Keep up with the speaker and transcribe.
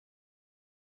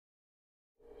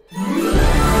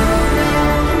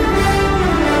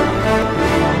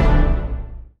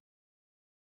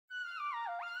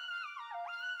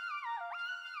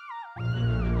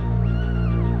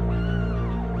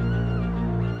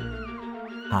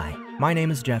Hi, my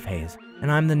name is Jeff Hayes, and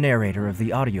I'm the narrator of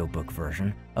the audiobook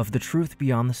version of The Truth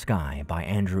Beyond the Sky by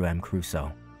Andrew M.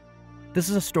 Crusoe. This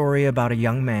is a story about a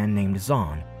young man named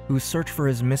Zahn, whose search for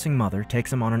his missing mother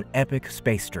takes him on an epic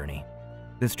space journey.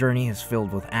 This journey is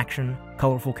filled with action,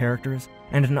 colorful characters,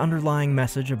 and an underlying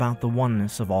message about the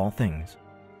oneness of all things.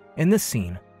 In this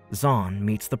scene, Zahn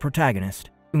meets the protagonist,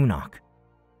 Unok.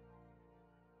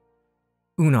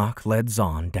 Unok led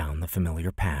Zahn down the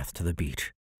familiar path to the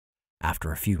beach.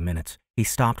 After a few minutes, he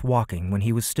stopped walking when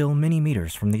he was still many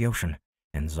meters from the ocean,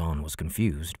 and Zahn was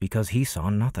confused because he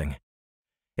saw nothing.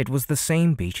 It was the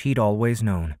same beach he'd always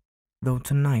known, though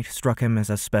tonight struck him as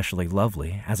especially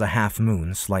lovely as a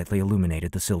half-moon slightly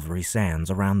illuminated the silvery sands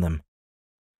around them.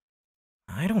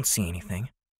 "I don't see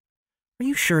anything. Are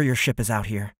you sure your ship is out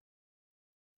here?"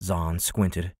 Zahn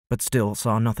squinted, but still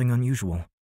saw nothing unusual.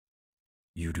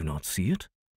 "You do not see it?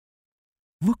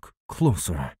 Look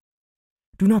closer.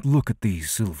 Do not look at these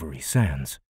silvery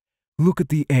sands. Look at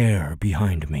the air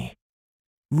behind me.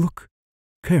 Look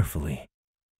carefully."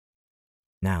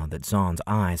 Now that Zahn's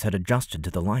eyes had adjusted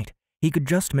to the light, he could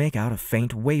just make out a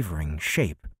faint wavering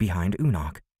shape behind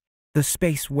Unok. The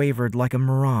space wavered like a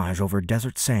mirage over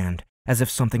desert sand, as if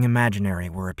something imaginary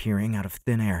were appearing out of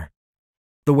thin air.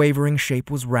 The wavering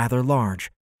shape was rather large,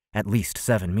 at least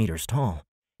 7 meters tall,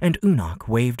 and Unok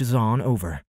waved Zahn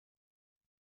over.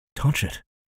 "Touch it,"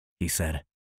 he said.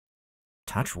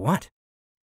 "Touch what?"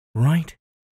 "Right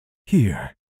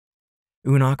here."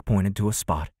 Unok pointed to a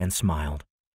spot and smiled,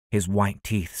 his white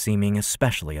teeth seeming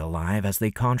especially alive as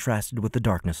they contrasted with the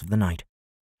darkness of the night.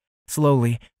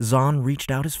 Slowly, Zahn reached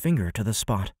out his finger to the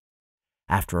spot.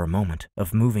 After a moment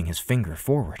of moving his finger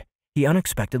forward, he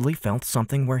unexpectedly felt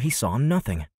something where he saw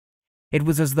nothing. It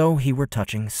was as though he were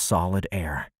touching solid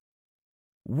air.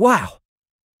 "Wow!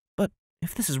 But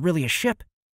if this is really a ship,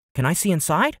 can I see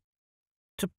inside?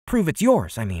 To prove it's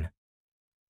yours, I mean."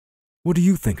 "What do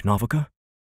you think, Navika?"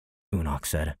 Unok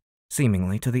said,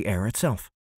 seemingly to the air itself.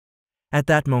 At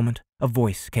that moment, a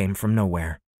voice came from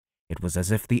nowhere. It was as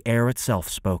if the air itself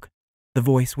spoke. The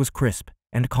voice was crisp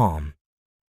and calm.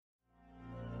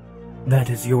 "That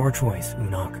is your choice,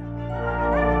 Unok."